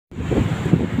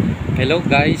Hello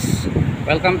guys,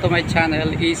 welcome to my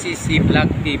channel ECC Vlog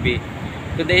TV.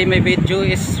 Today my video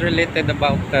is related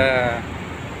about the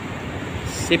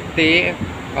safety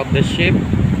of the ship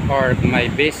or my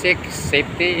basic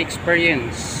safety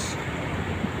experience.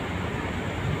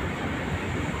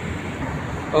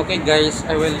 Okay guys,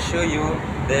 I will show you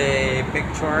the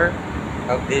picture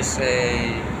of this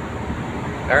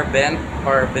air vent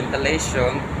or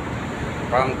ventilation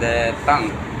from the tank.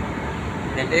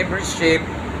 And every ship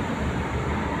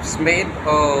is made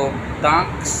of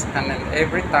tanks, and in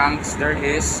every tanks there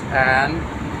is an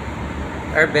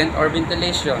air vent or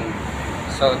ventilation.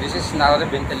 So this is now the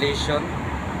ventilation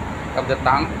of the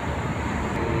tank.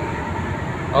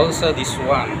 Also this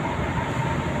one.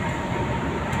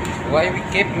 Why we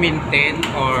keep maintain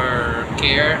or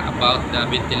care about the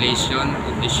ventilation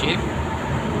of the ship,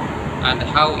 and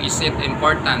how is it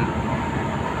important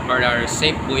for our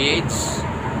safe voyage.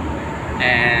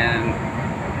 And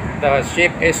the ship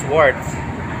is worth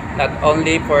not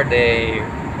only for the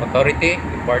authority,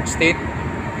 the port state,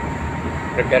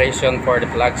 preparation for the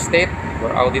flag state,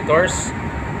 for auditors,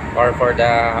 or for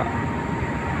the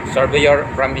surveyor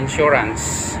from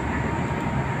insurance.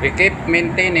 We keep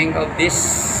maintaining of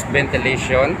this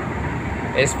ventilation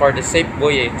is for the safe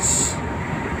voyage,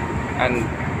 and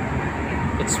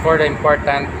it's for the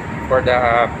important for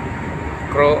the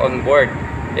crew on board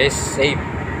is safe.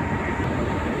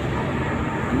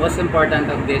 The most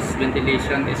important of this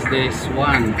ventilation is this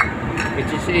one, which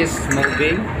is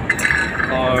moving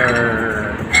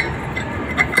or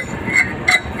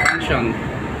function,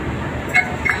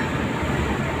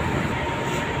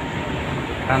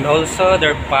 and also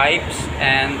their pipes,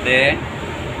 and they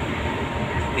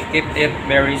keep it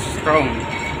very strong,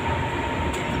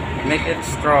 make it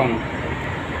strong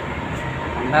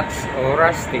and not so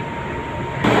rusty.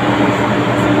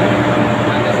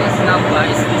 And this is now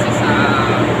guys, this is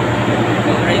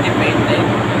already painted.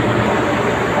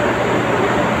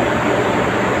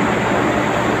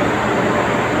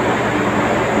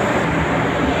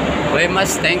 We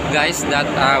must thank guys that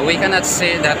we cannot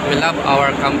say that we love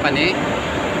our company,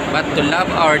 but to love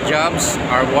our jobs,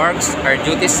 our works, our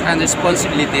duties and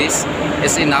responsibilities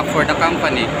is enough for the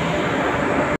company.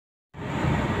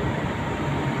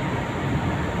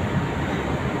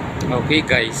 Okay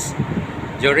guys,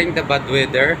 during the bad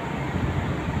weather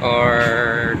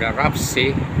or the rough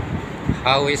sea,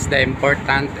 how is the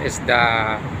important is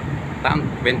the tank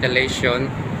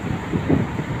ventilation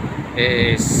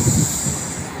is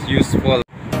useful.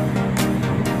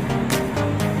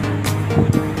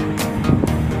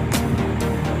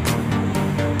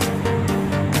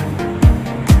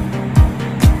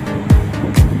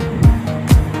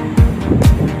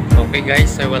 Okay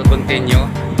guys, I will continue.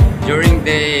 During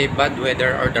the bad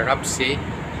weather or the rough sea,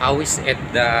 how is it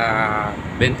the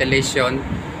ventilation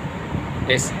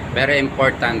is very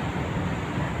important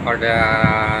for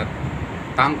the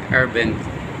tank air vent.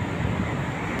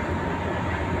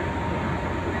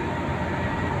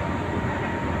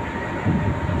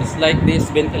 It's like this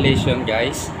ventilation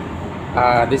guys.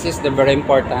 This is the very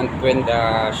important when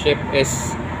the ship is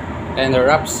in the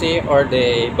rough sea or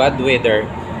the bad weather.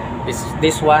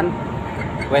 This one,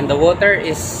 when the water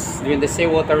is, when the sea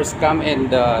water is come in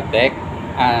the deck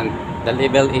and the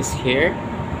level is here,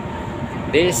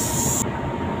 this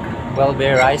will be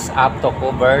rise up to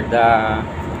cover the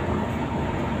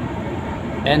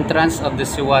entrance of the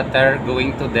seawater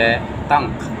going to the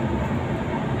tank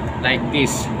like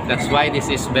this. That's why this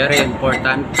is very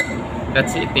important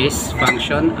that it is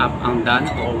function up and down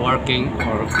or working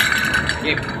or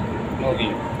keep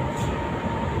moving.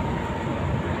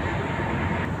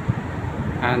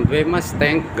 And we must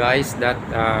thank guys that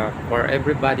for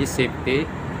everybody's safety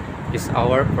is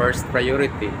our first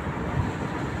priority.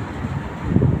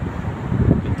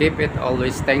 We keep it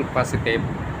always think positive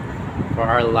for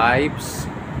our lives,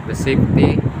 the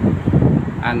safety,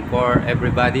 and for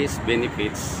everybody's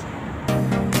benefits.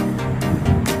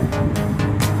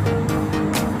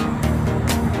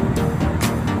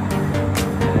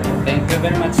 Thank you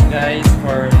very much guys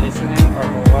for listening or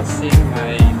for watching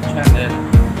my channel,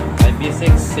 my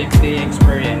basic safety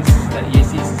experience, the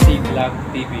ECC Vlog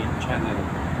TV channel.